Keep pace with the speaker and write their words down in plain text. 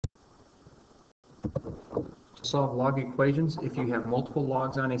Solve log equations. If you have multiple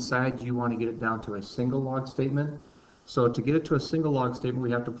logs on a side, you want to get it down to a single log statement. So to get it to a single log statement,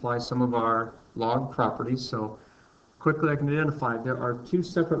 we have to apply some of our log properties. So quickly I can identify there are two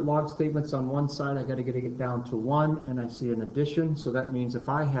separate log statements on one side. I got to get it down to one, and I see an addition. So that means if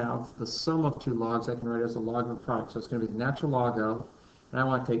I have the sum of two logs, I can write it as a log of a product. So it's going to be the natural log of, and I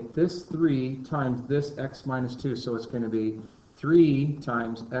want to take this 3 times this x minus 2. So it's going to be 3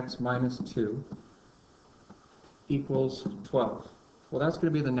 times x minus 2 equals 12. Well, that's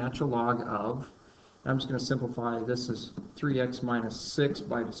going to be the natural log of, I'm just going to simplify this as 3x minus 6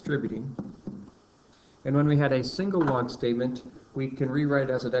 by distributing. And when we had a single log statement, we can rewrite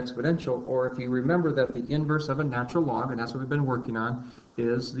it as an exponential, or if you remember that the inverse of a natural log, and that's what we've been working on,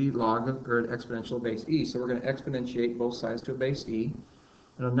 is the log of, or an exponential base e. So we're going to exponentiate both sides to a base e.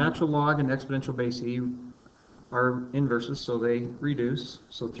 And a natural log and exponential base e are inverses, so they reduce.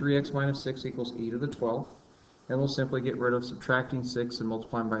 So 3x minus 6 equals e to the 12th. And we'll simply get rid of subtracting 6 and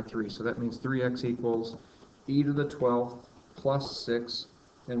multiplying by 3. So that means 3x equals e to the 12th plus 6.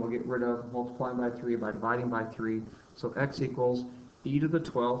 And we'll get rid of multiplying by 3 by dividing by 3. So x equals e to the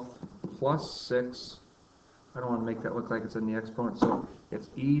 12th plus 6. I don't want to make that look like it's in the exponent. So it's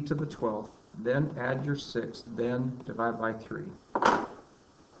e to the 12th. Then add your 6. Then divide by 3.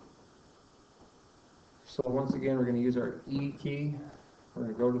 So once again, we're going to use our e key. We're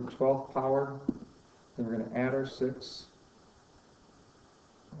going to go to the 12th power. Then we're going to add our 6,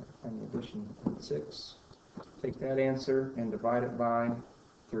 and the addition of 6. Take that answer and divide it by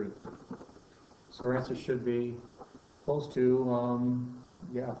 3. So our answer should be close to,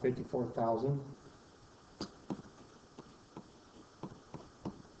 54,000.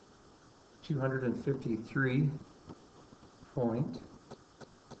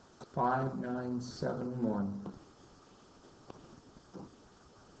 253.5971.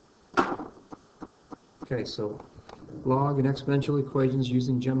 Okay, so log and exponential equations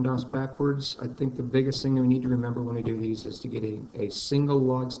using GEMDOS backwards. I think the biggest thing that we need to remember when we do these is to get a single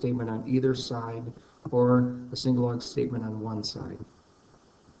log statement on either side or a single log statement on one side.